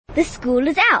The school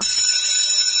is out,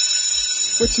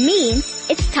 which means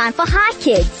it's time for Hi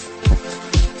Kids.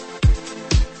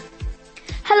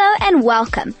 Hello and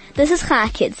welcome. This is Hi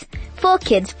Kids, for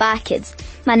kids by kids.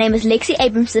 My name is Lexi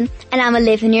Abramson and I'm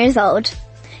 11 years old.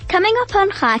 Coming up on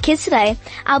Hi Kids today,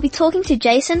 I'll be talking to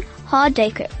Jason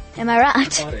Hardaker. Am I right?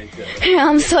 Hardaker.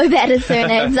 I'm so bad at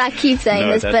surnames. I keep saying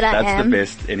this, but I am. That's the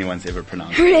best anyone's ever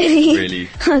pronounced. Really? Really.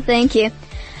 Oh, thank you.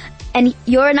 And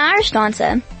you're an Irish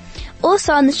dancer.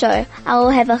 Also on the show, I will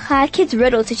have a Hi Kids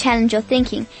riddle to challenge your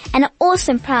thinking and an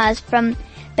awesome prize from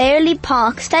Bailey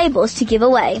Park Stables to give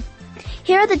away.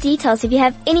 Here are the details if you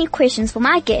have any questions for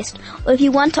my guest, or if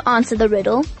you want to answer the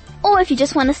riddle, or if you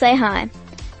just want to say hi.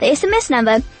 The SMS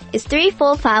number is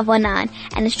 34519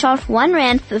 and it's charged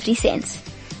R1.50.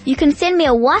 You can send me a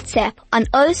WhatsApp on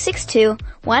 062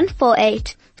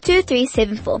 148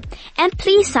 2374. And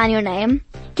please sign your name.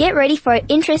 Get ready for an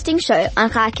interesting show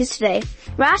on Hi Kids today,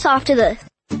 right after this.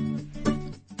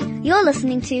 You're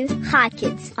listening to Hi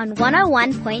Kids on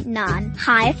 101.9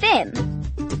 Hi FM.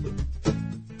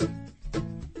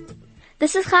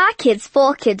 This is Hi Kids,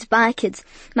 for kids by kids.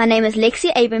 My name is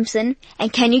Lexi Abramson,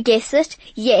 and can you guess it?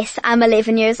 Yes, I'm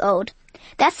 11 years old.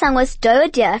 That song was Doe a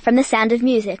Deer from The Sound of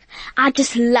Music. I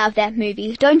just love that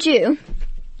movie, don't you?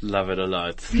 Love it a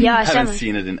lot. Yeah, I haven't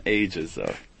seen it in ages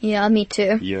though. Yeah, me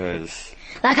too. Years.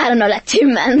 Like, I don't know, like 2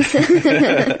 months.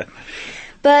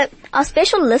 But our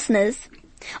special listeners,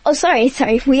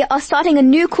 we are starting a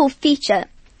new cool feature.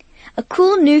 A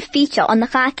cool new feature on the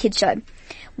Hi Kids show,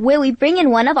 where we bring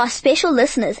in one of our special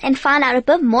listeners and find out a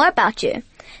bit more about you.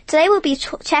 Today we'll be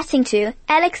chatting to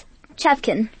Alex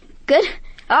Chavkin. Good?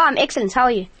 Oh, I'm excellent. How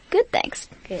are you? Good, thanks.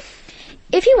 Good.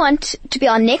 If you want to be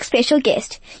our next special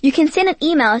guest, you can send an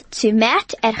email to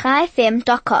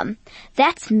matt@highfm.com.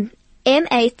 That's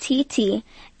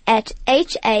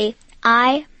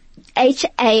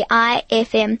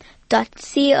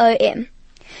matt@haifm.com.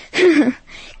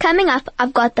 Coming up,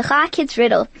 I've got the Hi Kids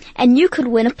riddle, and you could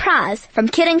win a prize from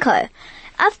Kid & Co.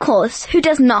 Of course, who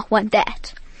does not want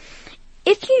that?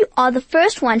 If you are the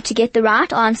first one to get the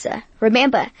right answer,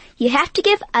 remember, you have to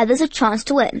give others a chance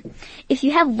to win. If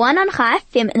you have won on Hi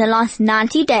FM in the last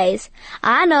 90 days,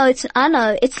 I know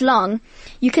it's long,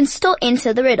 you can still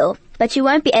enter the riddle, but you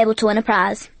won't be able to win a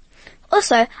prize.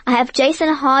 Also, I have Jason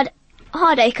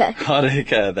Hardaker.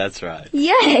 Hardaker, that's right.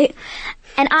 Yay!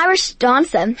 An Irish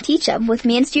dancer teacher with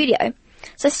me in studio.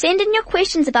 So send in your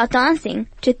questions about dancing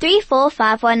to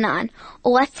 34519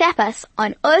 or WhatsApp us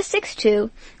on 062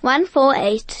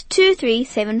 148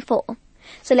 2374.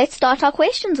 So let's start our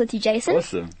questions with you, Jason.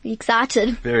 Awesome. Are you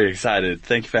excited? Very excited.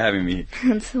 Thank you for having me.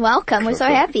 Welcome. We're so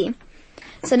happy.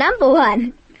 So number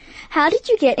 1, how did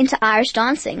you get into Irish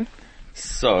dancing?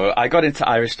 So I got into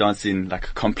Irish dancing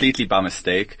like completely by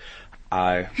mistake.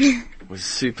 I was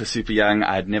super young.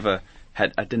 I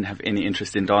didn't have any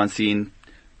interest in dancing.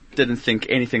 Didn't think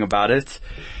anything about it.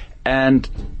 And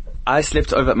I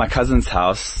slept over at my cousin's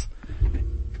house.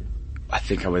 I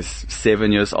think I was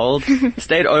 7 years old.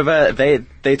 Stayed over.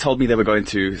 They told me they were going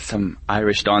to some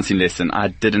Irish dancing lesson. I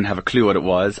didn't have a clue what it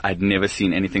was. I'd never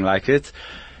seen anything like it.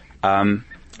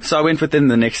 So I went with them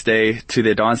the next day to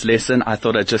their dance lesson. I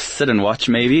thought I'd just sit and watch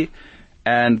maybe.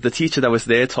 And the teacher that was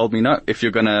there told me, no, if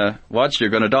you're gonna watch,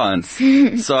 you're gonna dance.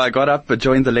 So I got up,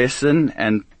 joined the lesson,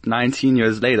 and 19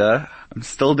 years later, I'm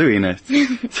still doing it.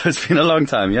 So it's been a long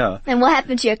time, yeah. And what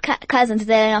happened to your cousins? Did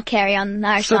they not carry on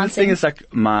Irish dancing? So the thing is,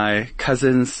 like, my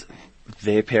cousins,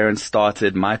 their parents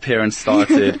started, my parents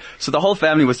started. So the whole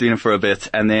family was doing it for a bit,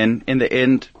 and then in the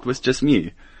end, it was just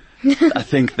me. I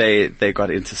think they got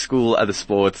into school, other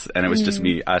sports, and it was just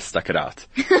me. I stuck it out.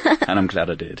 And I'm glad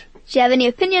I did. Do you have any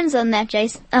opinions on that,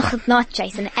 Jason? Oh, not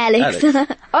Jason, Alex. Oh,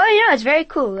 yeah, it's very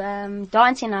cool.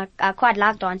 Dancing, I quite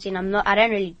like dancing. I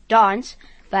don't really dance,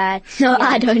 but... No, yeah,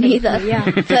 I don't either. Cool, yeah.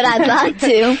 But I'd like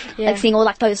to. Yeah. Like seeing all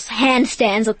like those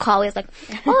handstands or cartwheels, like,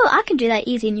 oh, I can do that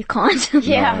easy and you can't.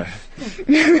 Yeah.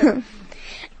 No.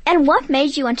 And what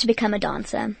made you want to become a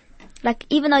dancer? Like,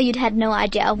 even though you'd had no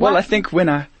idea. Well, I think when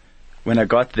I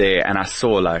got there and I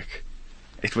saw like,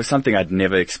 it was something I'd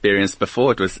never experienced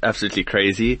before. It was absolutely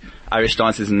crazy. Irish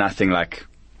dance is nothing like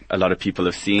a lot of people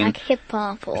have seen. Like hip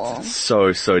hop or... It's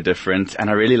so different. And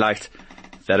I really liked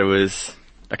that it was,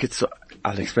 like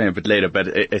I'll explain a bit later, but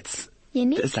it's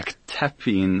unique. It's like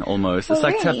tapping almost. Oh, it's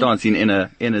like really? tap dancing in a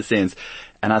sense.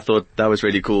 And I thought that was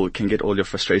really cool. It can get all your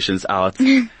frustrations out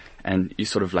and you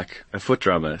sort of like a foot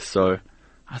drummer. So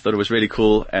I thought it was really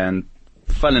cool and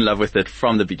fell in love with it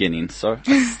from the beginning. So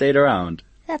I stayed around.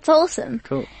 That's awesome.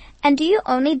 Cool. And do you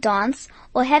only dance,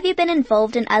 or have you been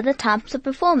involved in other types of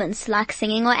performance, like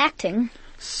singing or acting?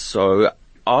 So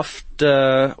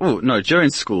during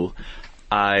school,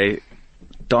 I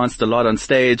danced a lot on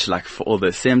stage, like for all the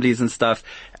assemblies and stuff.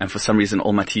 And for some reason,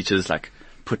 all my teachers like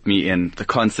put me in the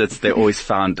concerts. They always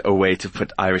found a way to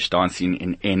put Irish dancing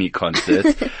in any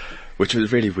concert, which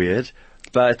was really weird.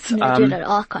 But do it at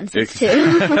our concerts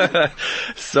too.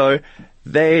 So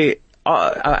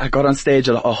I got on stage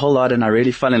a whole lot, and I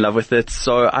really fell in love with it.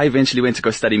 So I eventually went to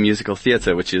go study musical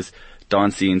theatre, which is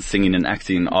dancing, singing, and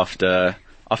acting after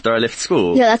I left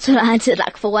school. Yeah, that's what I did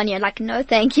like for 1 year. Like, no,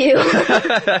 thank you.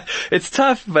 It's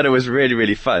tough, but it was really,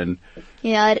 really fun.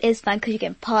 Yeah, it is fun because you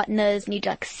get partners and you do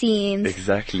like scenes.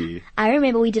 Exactly. I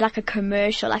remember we did like a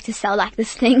commercial, like to sell like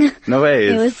this thing. No way.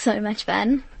 It was so much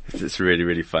fun. It's really,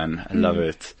 really fun. I love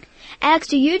it. Alex,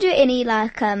 do you do any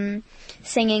like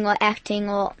singing or acting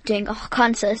or doing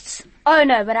concerts? Oh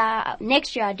no, but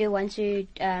next year I do want to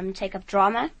take up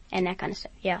drama and that kind of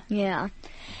stuff. Yeah. Yeah.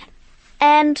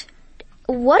 And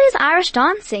what is Irish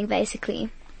dancing,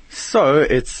 basically? So,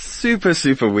 it's super,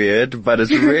 super weird, but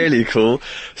it's really cool.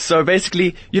 So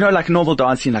basically, like normal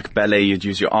dancing, like ballet, you'd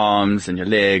use your arms and your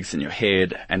legs and your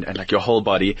head and like your whole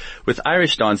body. With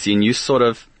Irish dancing, you sort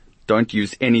of don't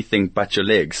use anything but your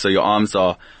legs. So your arms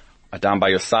are down by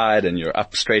your side and you're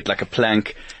up straight like a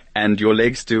plank, and your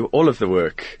legs do all of the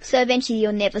work. So eventually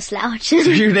you'll never slouch.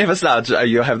 You never slouch.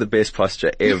 You'll have the best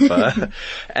posture ever.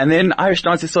 And then Irish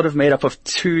dance is sort of made up of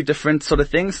two different sort of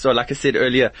things. So like I said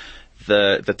earlier,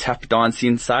 the tap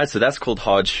dancing side, so that's called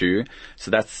hard shoe.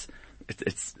 So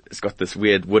it's got this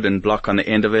weird wooden block on the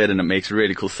end of it, and it makes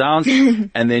really cool sounds.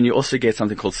 And then you also get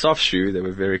something called soft shoe. They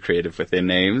were very creative with their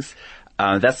names.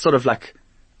 That's sort of like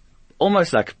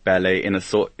almost like ballet in a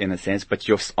sense, but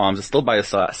your arms are still by your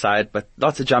side, but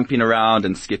lots of jumping around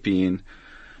and skipping.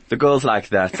 The girls like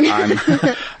that.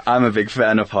 I'm a big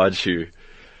fan of hard shoe.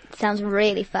 Sounds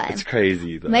really fun. It's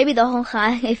crazy though. Maybe the whole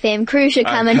High FM crew should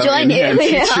come and join you. And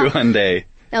teach you one day.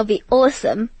 That'll be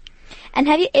awesome. And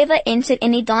have you ever entered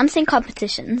any dancing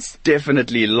competitions?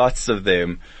 Definitely, lots of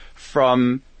them.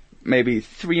 From maybe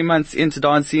 3 months into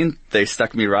dancing, they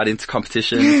stuck me right into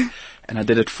competitions, and I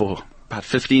did it for about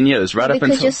 15 years, right up until...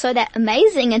 Because you're so that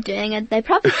amazing at doing it, they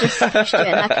probably just pushed you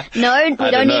in. Like, no,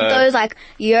 we don't need those, like,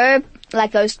 you're,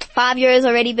 like, those 5 years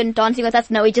already been dancing with us.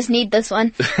 No, we just need this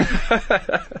one.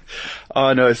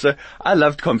 Oh, no. So, I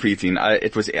loved competing. I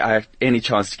had any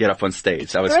chance to get up on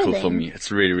stage. That was cool for me.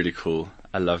 It's really, really cool.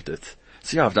 I loved it.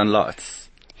 So, yeah, I've done lots.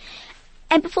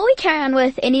 And before we carry on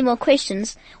with any more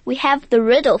questions, we have the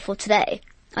riddle for today.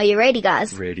 Are you ready,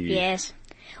 guys? Ready. Yes.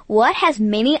 What has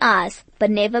many eyes but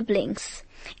never blinks?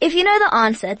 If you know the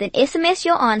answer, then SMS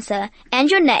your answer and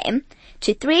your name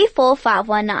to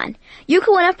 34519. You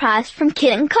can win a prize from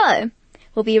Kid & Co.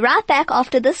 We'll be right back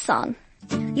after this song.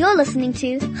 You're listening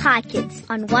to Hi Kids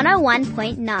on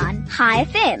 101.9 Hi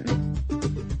FM.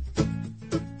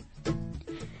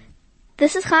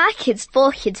 This is Hi Kids,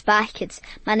 for kids, by kids.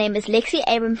 My name is Lexi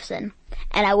Abramson,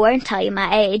 and I won't tell you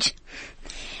my age.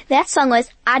 That song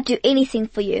was I'd Do Anything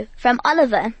For You from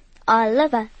Oliver.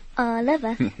 Oliver. I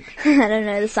don't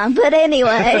know the song, but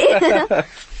anyway.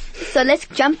 So let's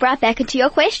jump right back into your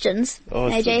questions.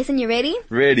 Awesome. Hey Jason, you ready?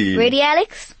 Ready. Ready,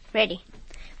 Alex? Ready.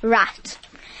 Right.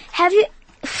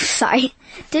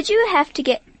 Did you have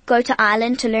to go to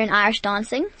Ireland to learn Irish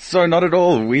dancing? So not at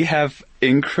all. We have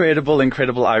incredible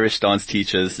Irish dance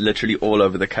teachers literally all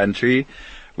over the country.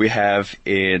 We have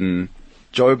in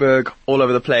Joburg, all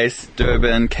over the place,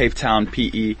 Durban, Cape Town,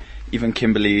 PE, even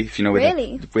Kimberley, if you know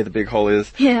where the big hole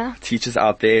is. Yeah. Teachers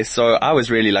out there. So I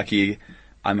was really lucky.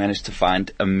 I managed to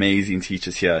find amazing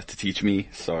teachers here to teach me.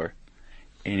 So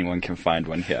anyone can find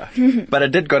one here. But I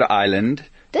did go to Ireland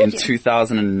in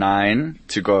 2009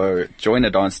 to go join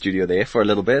a dance studio there for a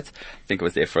little bit. I think I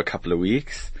was there for a couple of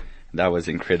weeks. That was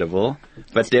incredible.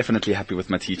 But definitely happy with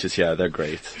my teachers here. They're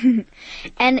great.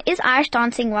 And is Irish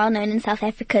dancing well known in South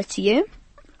Africa to you?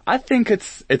 I think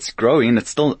it's growing. It's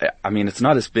still, it's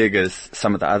not as big as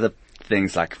some of the other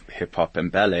things like hip hop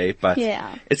and ballet, but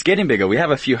it's getting bigger. We have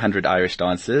a few hundred Irish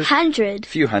dancers.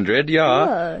 Few hundred, yeah.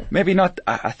 Whoa. Maybe not,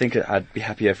 I think I'd be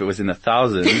happier if it was in the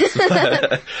thousands.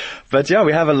 But yeah,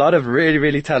 we have a lot of really,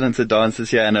 really talented dancers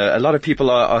here, and a lot of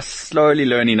people are slowly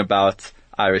learning about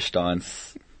Irish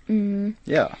dance. Mm.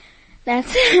 Yeah.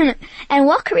 And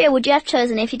what career would you have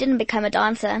chosen if you didn't become a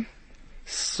dancer?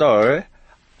 So,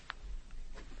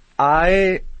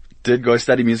 I did go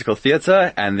study musical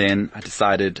theatre, and then I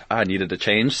decided I needed a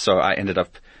change, so I ended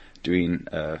up doing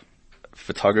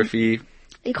photography.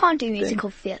 You can't do musical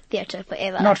theatre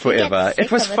forever. Not forever.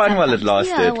 It was fun while it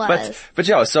lasted. Yeah, it was. But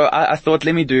yeah, so I thought,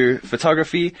 let me do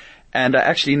photography, And I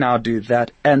actually now do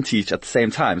that and teach at the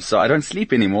same time. So I don't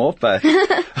sleep anymore, but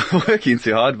I'm working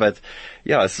too hard. But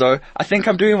yeah, so I think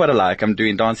I'm doing what I like. I'm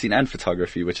doing dancing and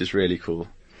photography, which is really cool.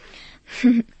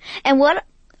 And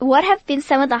what have been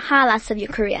some of the highlights of your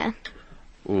career?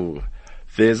 Ooh,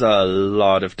 there's a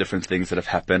lot of different things that have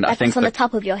happened. I think on the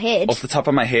top of your head. Off the top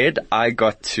of my head, I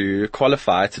got to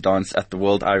qualify to dance at the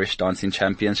World Irish Dancing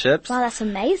Championships. Wow, that's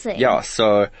amazing. Yeah,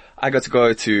 so I got to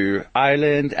go to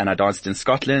Ireland and I danced in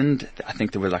Scotland. I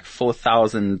think there were like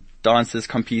 4,000 dancers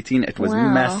competing. It was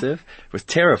massive. It was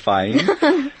terrifying,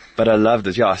 but I loved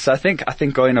it. Yeah, so I think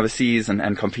going overseas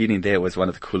and competing there was one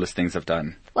of the coolest things I've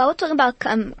done. Well, we're talking about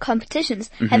competitions.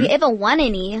 Have you ever won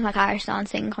any like Irish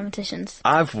dancing competitions?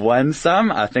 I've won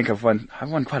some. I think I've won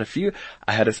quite a few.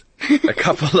 I had a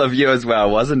couple of years where I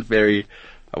wasn't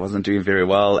doing very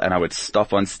well and I would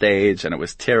stop on stage and it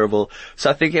was terrible.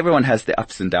 So I think everyone has their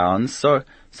ups and downs. So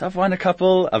I've won a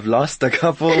couple, I've lost a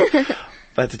couple,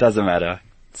 but it doesn't matter.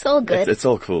 It's all good. It's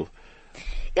all cool.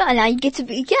 Yeah, now you get to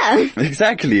be, yeah.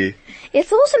 Exactly.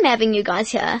 It's awesome having you guys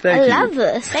here. I love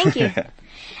this. Thank you.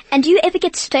 And do you ever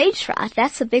get stage fright?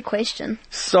 That's a big question.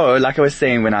 So, like I was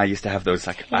saying, when I used to have those,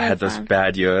 I had those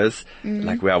bad years,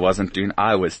 like where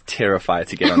I was terrified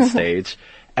to get on stage.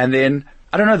 And then,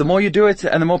 I don't know, the more you do it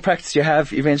and the more practice you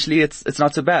have, eventually it's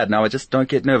not so bad. Now I just don't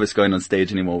get nervous going on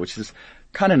stage anymore, which is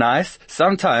kind of nice.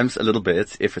 Sometimes a little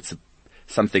bit if it's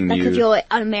something like new. Like if you're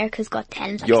on America's Got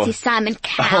Talent, like see Simon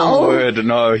Cowell. Oh, word,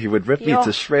 no, he would rip me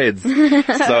to shreds.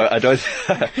 So I don't,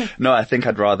 no, I think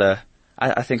I'd rather,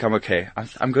 I think I'm okay.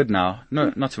 I'm good now.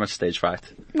 No, not too much stage fright.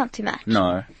 Not too much.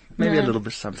 No. Maybe a little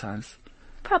bit sometimes.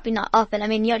 Probably not often. I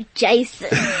mean, you're Jason.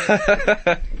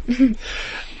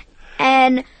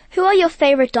 And who are your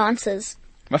favorite dancers?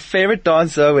 My favorite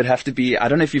dancer would have to be, I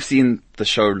don't know if you've seen the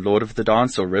show Lord of the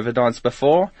Dance or River Dance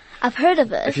before. I've heard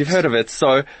of it. If you've heard of it.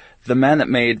 So the man that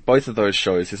made both of those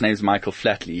shows, his name's Michael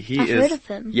Flatley. I've heard of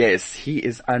him. Yes, he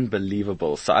is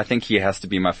unbelievable. So I think he has to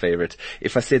be my favorite.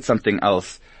 If I said something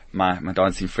else, my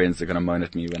dancing friends are going to moan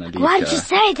at me when I leave. Why did you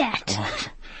say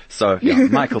that? So, yeah,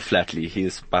 Michael Flatley, he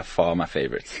is by far my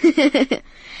favorite.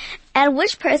 And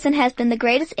which person has been the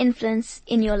greatest influence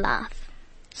in your life?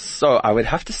 So, I would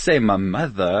have to say my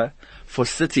mother for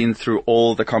sitting through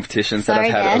all the competitions that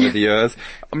I've had over the years.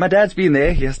 My dad's been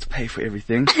there. He has to pay for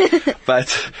everything.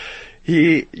 But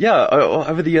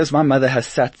over the years, my mother has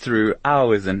sat through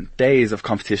hours and days of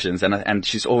competitions. And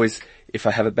she's always, if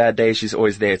I have a bad day, she's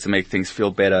always there to make things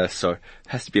feel better. So it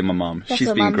has to be my mom. That's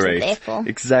She's been great. There for.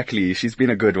 Exactly. She's been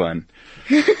a good one.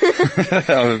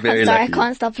 I'm very sorry, lucky. I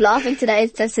can't stop laughing today.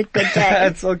 It's just a good day.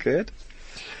 It's all good.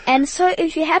 And so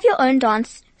if you have your own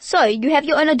dance, you have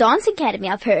your own dance academy,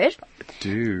 I've heard. I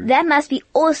do. That must be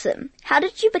awesome. How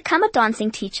did you become a dancing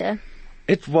teacher?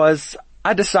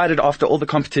 I decided after all the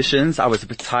competitions, I was a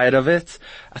bit tired of it.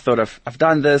 I thought I've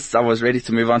done this. I was ready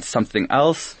to move on to something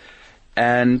else.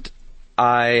 And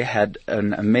I had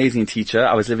an amazing teacher.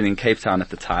 I was living in Cape Town at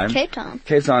the time. Cape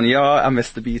Town, yeah, I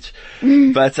missed the beach.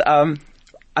 But,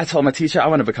 I told my teacher I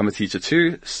want to become a teacher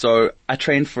too. So I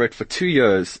trained for it for 2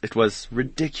 years. It was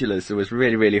ridiculous. It was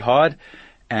really, really hard.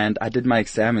 And I did my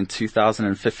exam in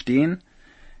 2015.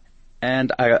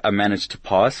 And I managed to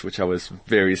pass, which I was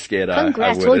very scared.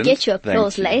 Congrats, I wouldn't. We'll get you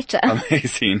applause later.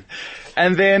 Amazing.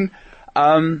 And then,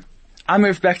 I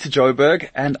moved back to Joburg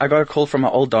and I got a call from my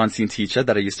old dancing teacher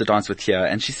that I used to dance with here.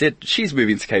 And she said she's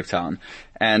moving to Cape Town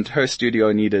and her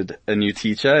studio needed a new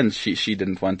teacher and she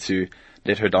didn't want to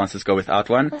let her dancers go without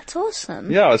one. That's awesome.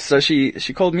 Yeah, so she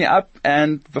called me up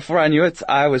and before I knew it,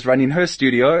 I was running her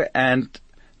studio and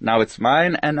now it's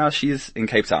mine, and now she's in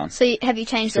Cape Town. So have you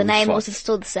changed the name, or is it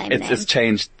still the same name? It's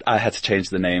changed. I had to change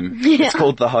the name. Yeah. It's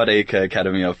called the Hardaker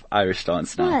Academy of Irish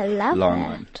Dance now. Oh, I love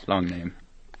that. Long name.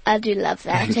 I do love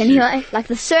that. Anyway, like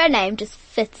the surname just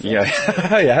fits it.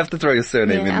 Yeah, you have to throw your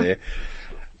surname in there.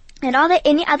 And are there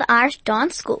any other Irish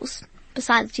dance schools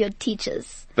besides your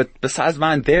teachers? But besides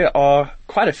mine, there are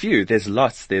quite a few. There's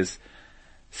lots. There's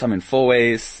some in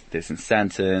Fourways. There's in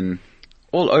Sandton.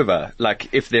 All over. Like,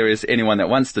 if there is anyone that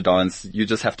wants to dance, you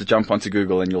just have to jump onto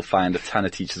Google and you'll find a ton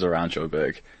of teachers around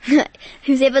Joburg.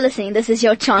 Who's ever listening, this is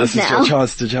your chance now. This is your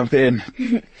chance to jump in.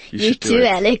 You too,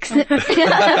 Alex.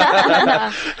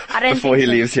 Before he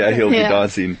leaves here, he'll be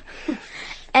dancing.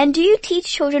 And do you teach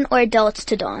children or adults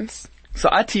to dance? So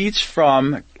I teach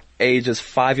from ages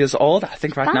 5 years old. I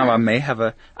think right now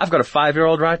I've got a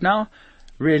 5-year-old right now.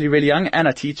 really, really young. And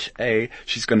I teach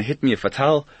she's going to hit me if I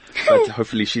tell, but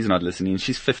hopefully she's not listening.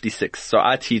 She's 56. So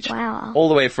I teach all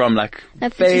the way from like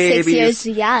 56 years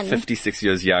young. 56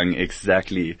 years young,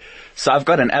 exactly. So I've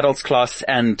got an adults class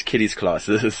and kiddies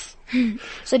classes.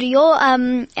 So do your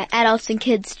adults and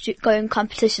kids go in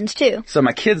competitions too? So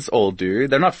my kids all do.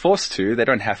 They're not forced to. They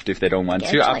don't have to if they don't want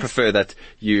to. I prefer that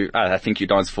I think you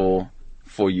dance for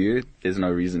you. There's no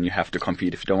reason you have to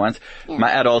compete if you don't want. Yeah.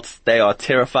 My adults, they are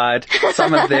terrified.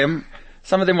 Some of them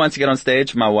want to get on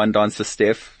stage. My one dancer,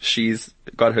 Steph, she's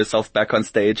got herself back on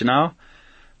stage now.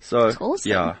 So, that's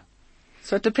awesome. Yeah.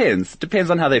 So it depends.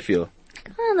 Depends on how they feel.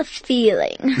 On the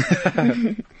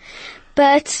feeling.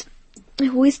 But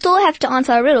we still have to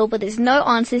answer a riddle, but there's no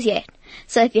answers yet.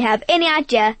 So if you have any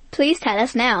idea, please tell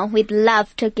us now. We'd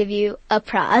love to give you a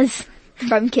prize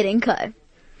from Kid & Co.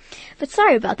 But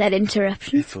sorry about that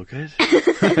interruption. It's all good.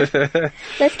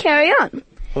 Let's carry on.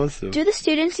 Awesome. Do the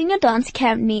students in your dance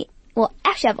academy, well,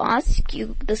 actually I've asked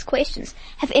you this question.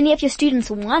 Have any of your students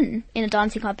won in a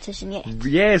dancing competition yet?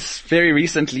 Yes, very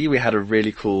recently we had a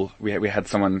really cool, we had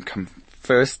someone come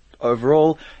first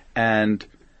overall, and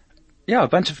yeah, a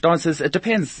bunch of dancers. It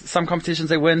depends. Some competitions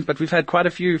they win, but we've had quite a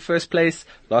few first place,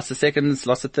 lots of seconds,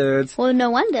 lots of thirds. Well,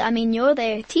 no wonder. I mean, you're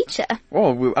their teacher.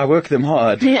 Oh, I work them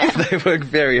hard. Yeah. They work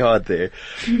very hard there.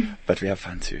 But we have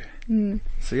fun too.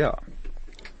 So yeah.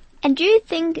 And do you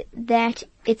think that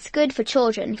it's good for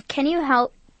children? Can it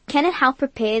help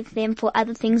prepare them for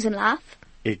other things in life?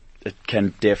 It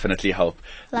can definitely help.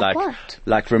 Like what?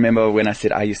 Like remember when I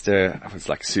said I was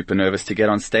like super nervous to get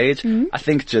on stage? I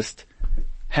think just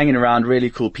hanging around really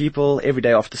cool people every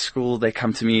day after school, they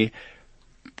come to me.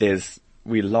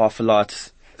 We laugh a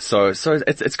lot. So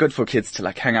it's good for kids to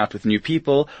like hang out with new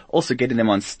people. Also getting them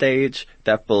on stage,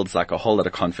 that builds like a whole lot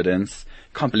of confidence.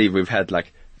 Can't believe we've had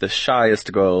like the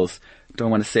shyest girls, don't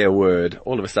want to say a word.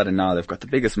 All of a sudden now they've got the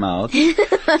biggest mouth. So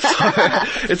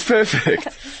it's perfect.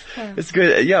 It's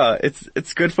good. Yeah,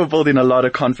 it's good for building a lot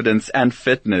of confidence and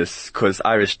fitness, because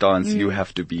Irish dance, you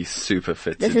have to be super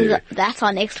fit to do. That's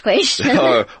our next question.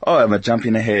 oh, am I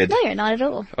jumping ahead? No, you're not at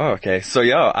all. Oh, okay. So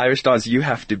yeah, Irish dance, you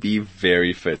have to be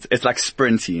very fit. It's like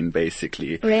sprinting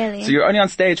basically. Really? So you're only on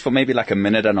stage for maybe like a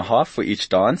minute and a half for each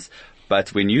dance.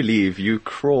 But when you leave, you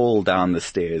crawl down the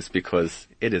stairs because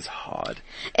it is hard.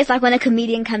 It's like when a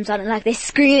comedian comes on and like they're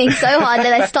screaming so hard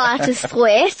that they start to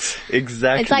sweat.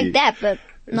 Exactly. It's like that, but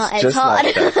not as just hard.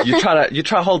 Like that. You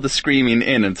try to hold the screaming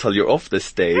in until you're off the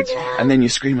stage, and then you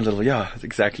scream a little. Yeah,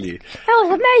 exactly. That was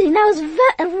amazing.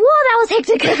 That was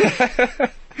hectic.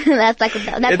 That's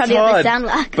probably what they sound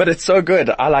like. But it's so good.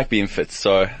 I like being fit,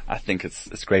 so I think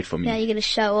it's great for me. Yeah, you're gonna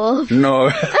show off.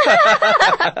 No.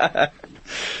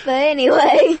 But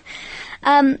anyway,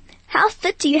 how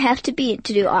fit do you have to be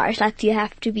to do art? Like, do you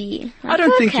have to be... Like, I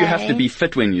don't think you have to be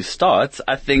fit when you start.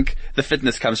 I think the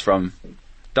fitness comes from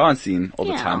dancing all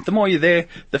the time. The more you're there,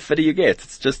 the fitter you get.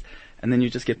 It's just, and then you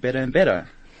just get better and better.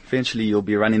 Eventually you'll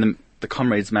be running the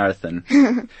Comrades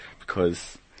Marathon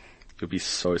because you'll be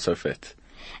so fit.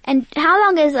 And how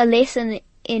long is a lesson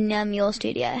in your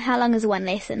studio? How long is one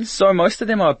lesson? So most of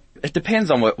them it depends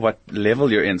on what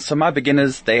level you're in. So my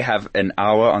beginners, they have an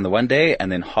hour on the one day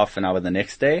and then half an hour the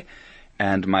next day.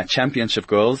 And my championship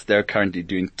girls, they're currently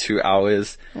doing 2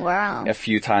 hours. Wow. A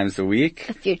few times a week.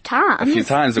 A few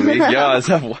times a week, yeah.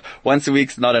 So once a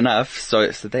week's not enough. So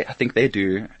I think they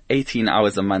do 18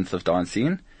 hours a month of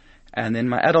dancing. And then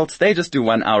my adults, they just do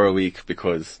 1 hour a week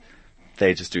because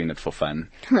they're just doing it for fun.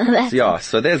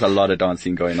 So there's a lot of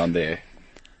dancing going on there.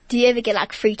 Do you ever get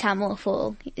like free time off,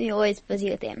 or you're always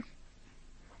busy with them?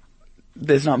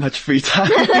 There's not much free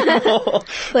time anymore.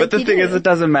 But the thing is, it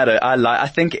doesn't matter. I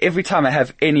think every time I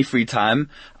have any free time,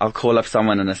 I'll call up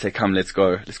someone and I say, come, let's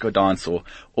go dance, or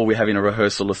we're having a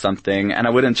rehearsal or something, and I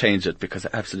wouldn't change it because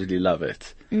I absolutely love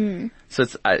it. So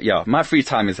it's, my free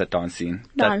time is at dancing.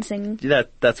 Dancing.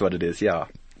 That's what it is, yeah.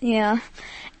 Yeah.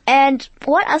 And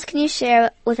what else can you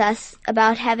share with us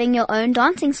about having your own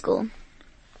dancing school?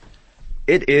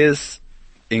 It is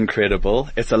incredible.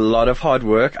 It's a lot of hard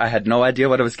work. I had no idea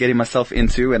what I was getting myself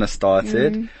into when I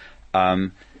started.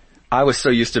 I was so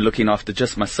used to looking after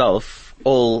just myself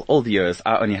all the years.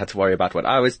 I only had to worry about what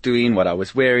I was doing, what I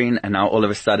was wearing, and now all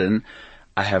of a sudden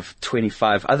I have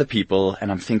 25 other people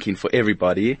and I'm thinking for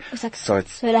everybody. So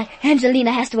like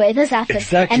Angelina has to wear this outfit.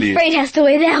 Exactly. And Fred has to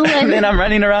wear that one. And then I'm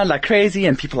running around like crazy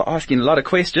and people are asking a lot of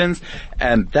questions,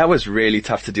 and that was really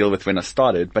tough to deal with when I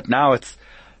started. But now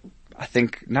I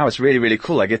think now it's really, really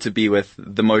cool. I get to be with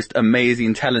the most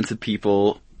amazing, talented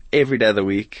people every day of the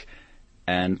week,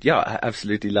 And yeah, I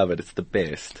absolutely love it. It's the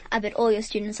best. I bet all your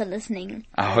students are listening.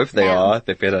 I hope they now. are.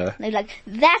 They better. They're like,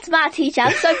 that's my teacher.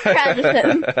 I'm so proud of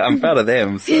him. I'm proud of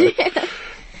them. So.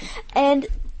 And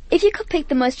if you could pick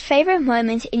the most favorite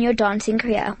moment in your dancing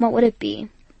career, what would it be?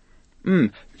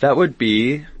 That would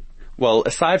be, well,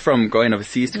 aside from going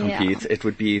overseas to Yeah. compete, it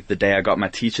would be the day I got my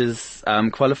teacher's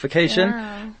qualification.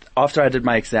 Wow. After I did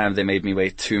my exam, they made me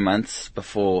wait 2 months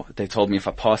before they told me if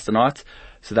I passed or not.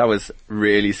 So that was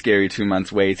really scary, 2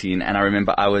 months waiting. And I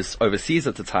remember I was overseas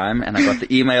at the time and I got the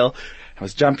email. I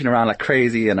was jumping around like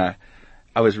crazy and I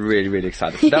was really, really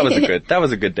excited. So that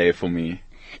was a good day for me.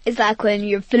 It's like when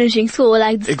you're finishing school,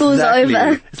 like the school's Exactly.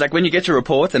 over. It's like when you get your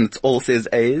report and it all says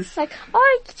A's. It's like,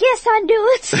 oh yes, I knew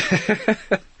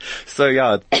it. So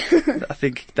yeah, I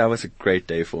think that was a great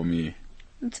day for me.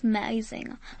 It's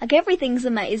amazing. Like everything's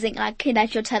amazing, like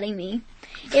that you're telling me.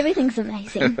 Everything's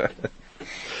amazing.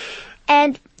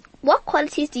 And what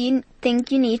qualities do you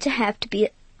think you need to have to be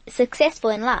successful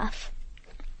in life?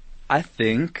 I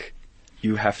think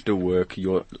you have to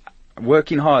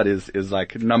working hard is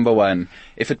like number one.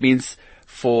 If it means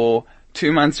for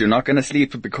 2 months you're not going to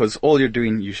sleep because all you're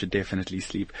doing, you should definitely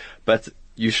sleep. But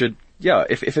you should,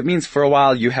 if it means for a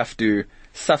while you have to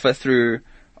suffer through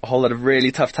a whole lot of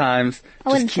really tough times, I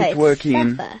wouldn't just keep say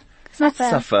working. Suffer.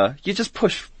 Suffer. You just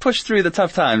push through the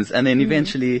tough times and then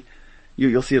eventually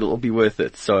you'll see it'll be worth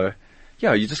it. So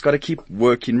you just got to keep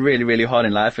working really, really hard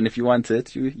in life, and if you want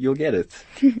it, you'll get it.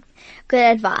 Good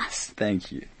advice.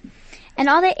 Thank you. And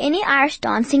are there any Irish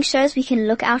dancing shows we can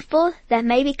look out for that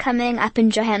may be coming up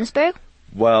in Johannesburg?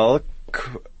 Well,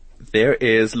 there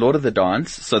is Lord of the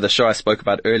Dance. So the show I spoke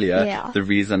about earlier, Yeah. the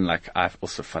reason I've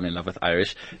also fallen in love with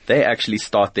Irish, they actually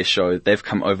start their show. They've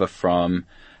come over from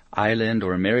Ireland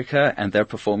or America and they're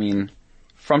performing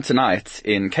from tonight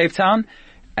in Cape Town.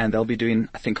 And they'll be doing,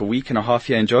 I think, a week and a half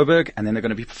here in Joburg, and then they're going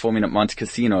to be performing at Monte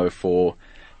Casino for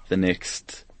the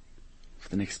next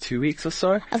 2 weeks or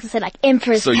so. I was going to say like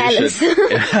Emperor's So Palace. you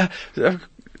should,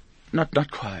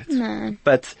 not quite. No.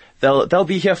 But they'll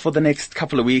be here for the next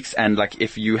couple of weeks, and like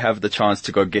if you have the chance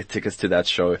to go get tickets to that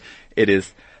show, it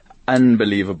is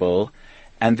unbelievable.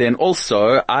 And then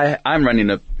also, I'm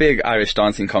running a big Irish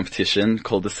dancing competition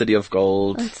called the City of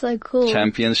Gold That's so cool.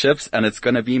 Championships, and it's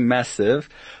going to be massive.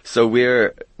 So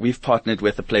we've partnered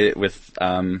with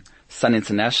Sun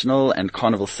International and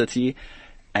Carnival City,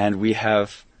 and we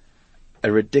have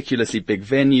a ridiculously big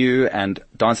venue and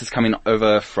dancers coming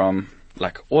over from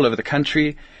like all over the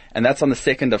country, and that's on the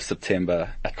 2nd of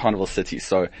September at Carnival City.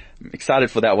 So I'm excited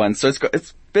for that one. So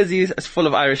it's busy, it's full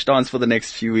of Irish dance for the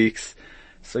next few weeks.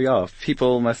 So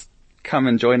people must come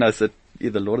and join us at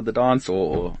either Lord of the Dance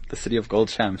or the City of Gold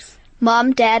Champs.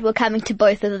 Mom, Dad, we're coming to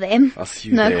both of them. I'll see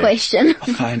you No there. question.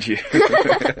 I'll find you.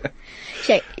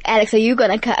 Alex, are you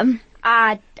going to come?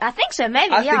 I think so,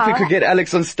 maybe, I think we could get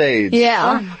Alex on stage. Oh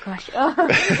Yeah. my gosh. Oh,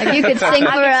 Like you could sing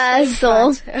for us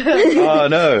or... Oh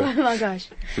no. oh my gosh.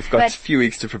 We've got a few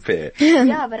weeks to prepare.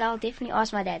 Yeah, but I'll definitely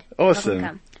ask my dad. Awesome. He'll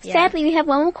come. Yeah. Sadly, we have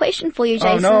one more question for you,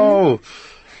 Jason. Oh no.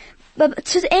 But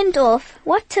to end off,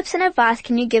 what tips and advice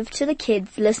can you give to the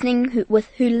kids listening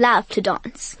who love to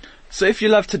dance? So if you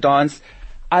love to dance,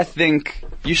 I think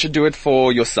you should do it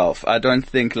for yourself. I don't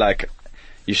think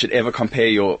you should ever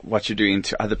compare what you're doing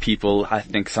to other people. I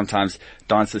think sometimes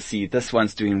dancers see this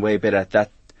one's doing way better at that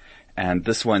and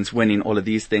this one's winning all of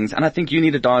these things. And I think you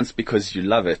need to dance because you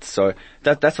love it. So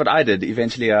that's what I did.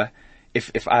 Eventually,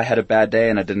 if I had a bad day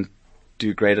and I didn't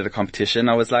do great at a competition,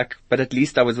 I was like, but at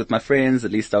least I was with my friends.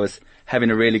 At least I was having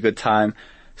a really good time.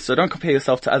 So don't compare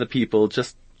yourself to other people.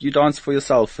 Just you dance for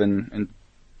yourself and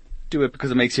do it because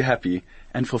it makes you happy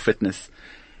and for fitness.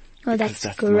 Well, Because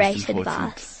that's the most great important.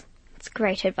 advice. It's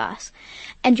great advice.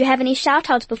 And do you have any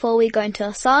shout-outs before we go into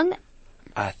a song?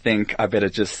 I think I better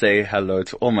just say hello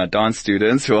to all my dance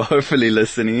students who are hopefully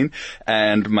listening,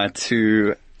 and my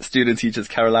 2 student teachers,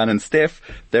 Caroline and Steph.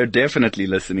 They're definitely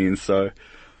listening, so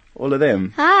all of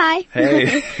them. Hi.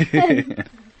 Hey.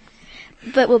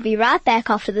 But we'll be right back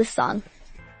after this song.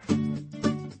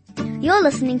 You're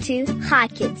listening to Hi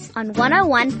Kids on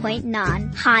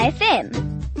 101.9 Hi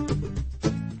FM.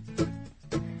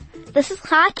 This is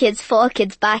Hi Kids, for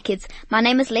kids, by kids. My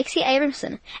name is Lexi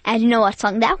Abramson, and you know what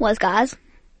song that was, guys?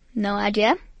 No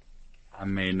idea? I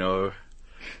may know.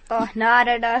 Oh, no, I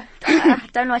don't know.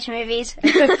 Don't watch movies.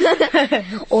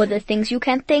 Or The Things You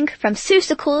Can Think from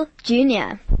Seussical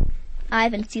Jr. I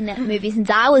haven't seen that movie since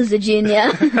I was a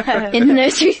junior in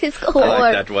nursery school. I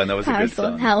like that one. That was a good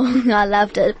Harrisville. song. I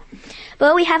loved it.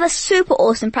 But we have a super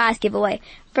awesome prize giveaway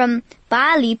from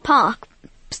Barley Park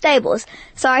Stables.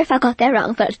 Sorry if I got that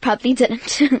wrong, but it probably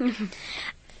didn't.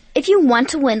 If you want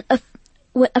to win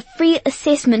with a free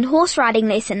assessment horse riding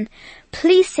lesson,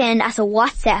 please send us a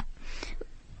WhatsApp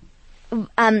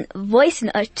voice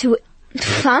note to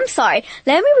I'm sorry,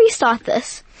 let me restart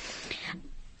this.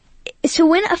 To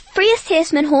win a free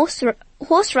assessment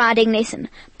horse riding lesson,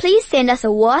 please send us a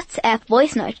WhatsApp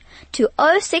voice note to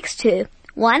 062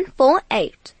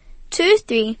 148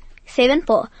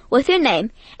 2374 with your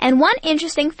name and one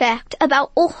interesting fact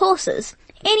about all horses.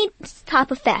 Any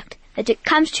type of fact that it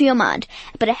comes to your mind,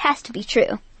 but it has to be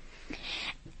true.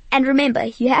 And remember,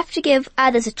 you have to give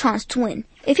others a chance to win.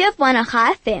 If you have won a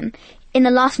High FM in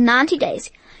the last 90 days,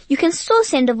 you can still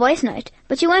send a voice note,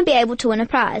 but you won't be able to win a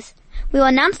prize. We will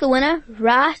announce the winner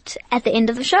right at the end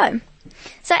of the show.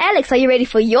 So Alex, are you ready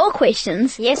for your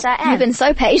questions? Yes, I am. You've been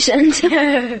so patient.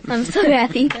 I'm so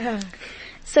happy.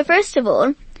 So first of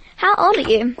all, how old are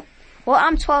you? Well,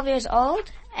 I'm 12 years old,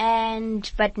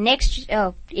 but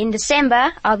in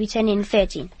December, I'll be turning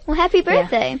 13. Well, happy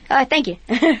birthday. Yeah. Oh, thank you.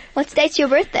 What date's your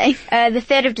birthday? The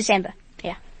 3rd of December.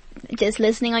 Yeah. Just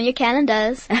listening on your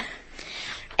calendars.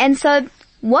 And so,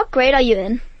 what grade are you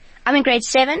in? I'm in grade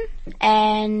 7,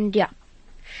 and yeah.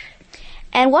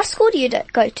 And what school do you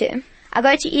go to? I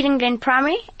go to Eden Glen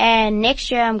Primary, and next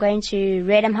year I'm going to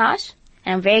Redham House,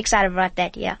 and I'm very excited about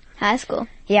that, yeah. High school.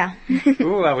 Yeah.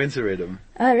 Ooh, I went to Redham.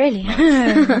 Oh, really?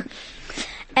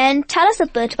 And tell us a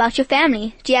bit about your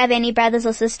family. Do you have any brothers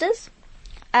or sisters?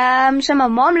 So my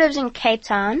mom lives in Cape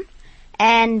Town,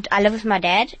 and I live with my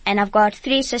dad, and I've got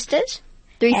 3 sisters.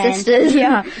 3 sisters.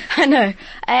 Yeah, I know.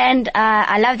 And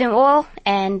I love them all,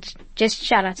 and just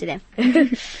shout out to them.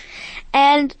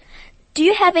 And do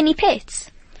you have any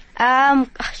pets?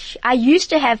 I used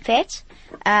to have pets.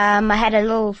 I had a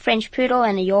little French poodle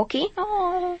and a Yorkie.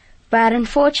 Oh. But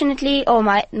unfortunately, the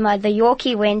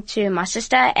Yorkie went to my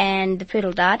sister and the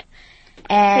poodle died.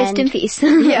 And Rest in peace.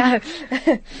 yeah.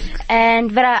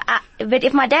 But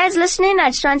if my dad's listening, I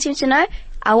just want him to know,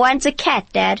 I want a cat,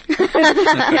 Dad.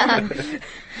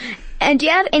 And do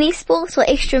you have any sports or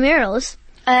extramurals?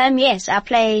 Yes, I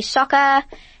play soccer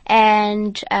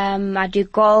and I do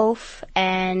golf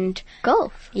and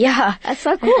Golf? yeah. That's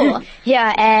so cool.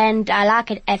 Yeah, and I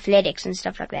like athletics and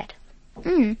stuff like that.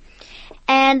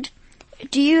 And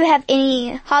do you have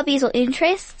any hobbies or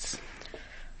interests?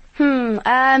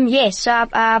 Yes, so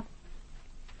I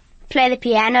play the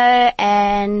piano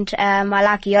and I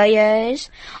like yo-yos.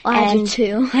 I do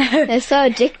too. They're so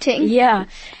addicting. Yeah.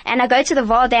 And I go to the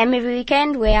Vaal Dam every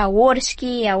weekend where I water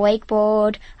ski, I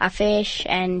wakeboard, I fish,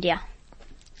 and yeah.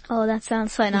 Oh, that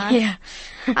sounds so nice. Yeah.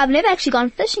 I've never actually gone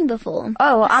fishing before.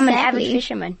 Oh, well, I'm an Sadly. avid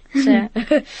fisherman. So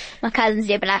My cousins,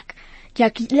 they're like,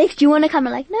 Lex, do you want to come?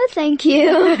 I'm like, no, thank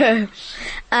you.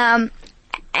 And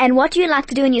what do you like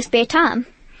to do in your spare time?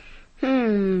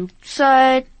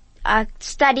 So I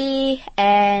study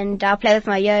and I play with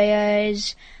my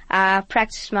yo-yos. I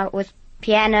practice with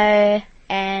piano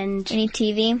and Any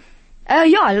TV? oh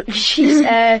yeah,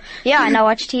 and I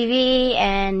watch TV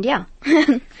and yeah.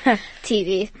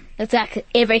 TV. It's like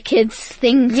every kid's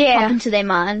thing Yeah. pop into their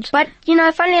mind. But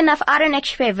funnily enough, I don't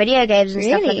actually play video games and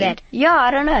stuff like Really? that. Yeah,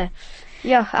 I don't know.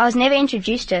 Yeah, I was never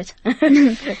introduced to it.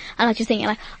 I like just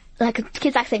thinking like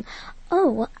kids like saying,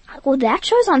 oh, well that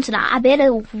show's on tonight. I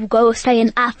better go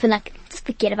staying up and like just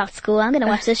forget about school. I'm gonna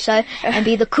watch this show and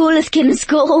be the coolest kid in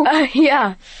school.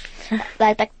 Yeah.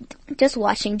 Like just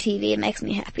watching TV, it makes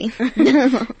me happy.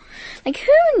 Like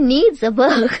who needs a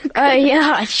book? Oh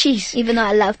yeah, jeez. Even though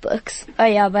I love books. Oh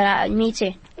yeah, but me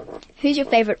too. Who's your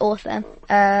favorite author?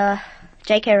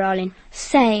 J.K. Rowling.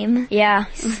 Same. Yeah.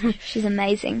 She's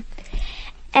amazing.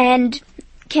 And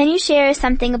can you share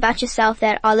something about yourself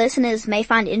that our listeners may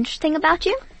find interesting about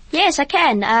you? Yes, I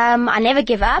can. I never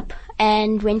give up,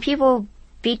 and when people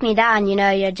beat me down,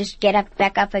 you just get up,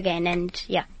 back up again, and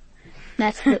yeah.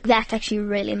 That's actually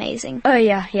really amazing. Oh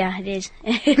yeah, it is.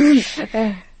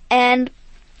 And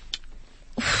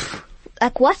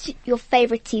like, what's your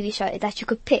favorite TV show that you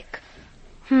could pick?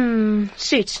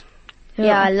 Suits.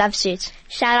 Yeah, I love Suits.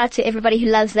 Shout out to everybody who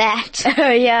loves that.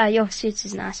 Oh yeah, your Suits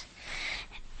is nice.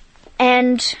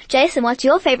 And Jason, what's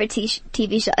your favorite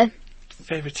TV show?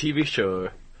 Favorite TV show?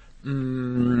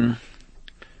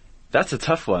 That's a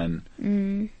tough one.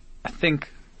 I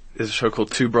think there's a show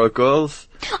called Two Broke Girls.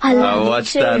 I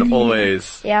watch that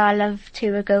always. Yeah, I love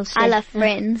Two Girls. I love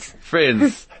Friends.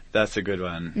 Friends. That's a good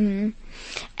one.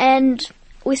 And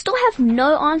we still have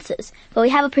no answers, but we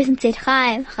have a person said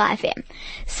hi FM.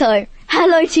 So,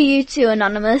 hello to you too,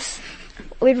 Anonymous.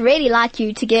 We'd really like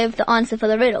you to give the answer for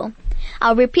the riddle.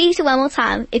 I'll repeat it one more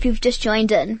time if you've just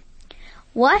joined in.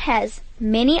 What has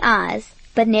many eyes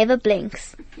but never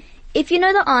blinks? If you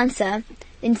know the answer,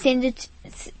 then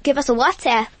give us a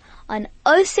WhatsApp on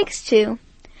 062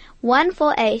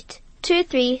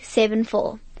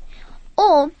 1482374.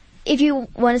 Or, if you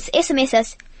want to SMS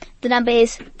us, the number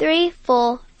is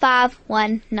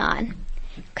 34519.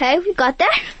 Okay, we got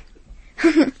that?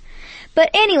 But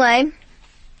anyway,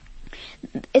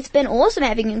 it's been awesome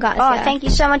having you guys here. Thank you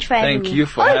so much for having me. Thank you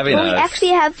for having us. We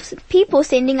actually have people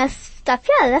sending us stuff.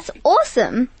 Yeah, that's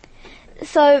awesome.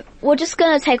 So we're just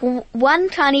going to take one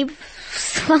tiny...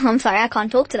 I'm sorry, I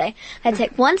can't talk today. Let's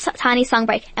take one tiny song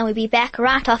break and we'll be back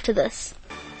right after this.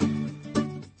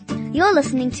 You're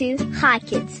listening to Hi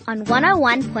Kids on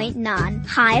 101.9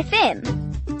 Hi FM.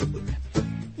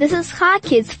 This is Hi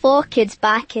Kids, for kids,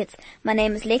 by kids. My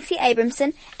name is Lexi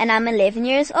Abramson and I'm 11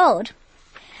 years old.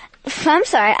 I'm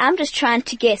sorry, I'm just trying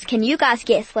to guess. Can you guys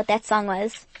guess what that song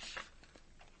was?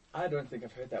 I don't think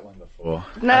I've heard that one before.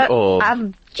 No, at all.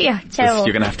 terrible.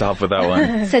 You're going to have to help with that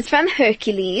one. So it's from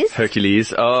Hercules.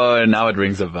 Hercules. Oh, now it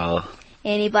rings a bell.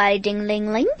 Anybody ding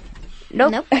ling ling?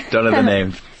 Nope. Don't know the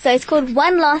name. So it's called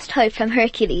One Last Hope from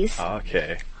Hercules.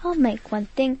 Okay. I'll make one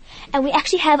thing. And we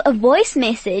actually have a voice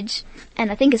message. And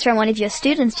I think it's from one of your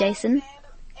students, Jason.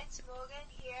 It's Morgan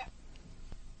here.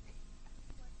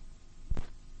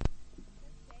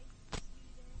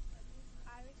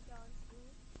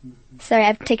 Sorry,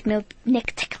 I've technical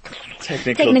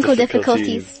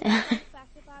difficulties. Fact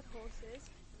about horses.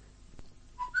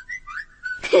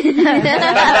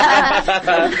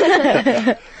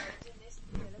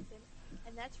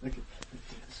 And that's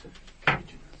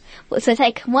So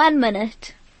take 1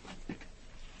 minute.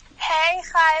 Hey,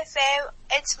 Hi FM.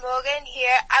 It's Morgan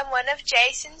here. I'm one of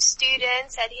Jason's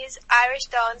students at his Irish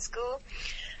dance school.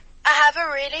 I have a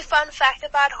really fun fact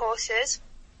about horses.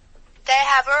 They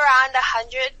have around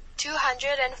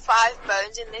 205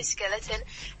 bones in their skeleton,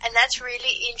 and that's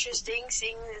really interesting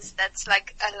seeing as that's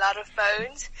like a lot of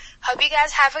bones. Hope you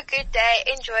guys have a good day.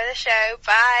 Enjoy the show.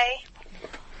 Bye.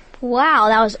 Wow,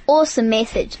 that was awesome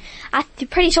message. I'm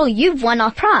pretty sure you've won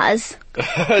our prize.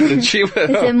 Did she? Is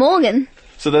it Morgan?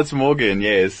 So that's Morgan,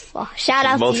 yes. Well, shout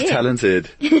out to you. Multi-talented.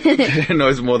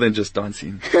 Knows more than just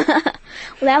dancing. Well,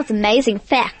 that was an amazing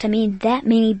fact. I mean, that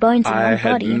many bones in I one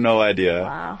had body. no idea.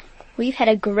 Wow. We've had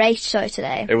a great show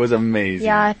today. It was amazing.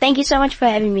 Yeah, thank you so much for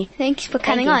having me. Thank you for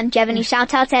coming you. on. Do you have any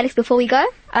shout outs, Alex, before we go?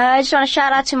 I just want to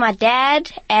shout out to my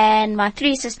dad and my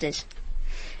 3 sisters.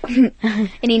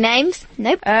 Any names?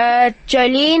 Nope.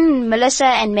 Jolene, Melissa,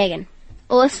 and Megan.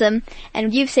 Awesome.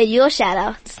 And you've said your shout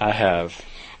outs. I have.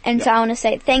 And so I want to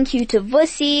say thank you to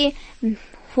Vussy.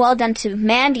 Well done to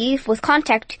Mandy for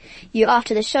contact you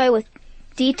after the show with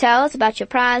details about your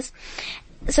prize.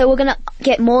 So we're going to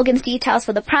get Morgan's details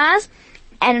for the prize.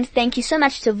 And thank you so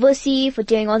much to Vussy for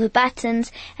doing all the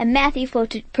buttons and Matthew for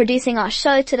producing our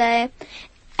show today.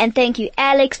 And thank you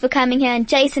Alex for coming here and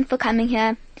Jason for coming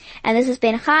here. And this has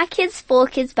been Hi Kids, for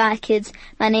kids, by kids.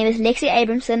 My name is Lexi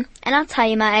Abramson and I'll tell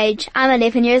you my age. I'm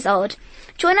 11 years old.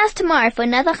 Join us tomorrow for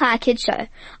another Hi Kids show.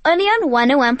 Only on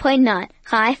 101.9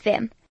 Hi FM.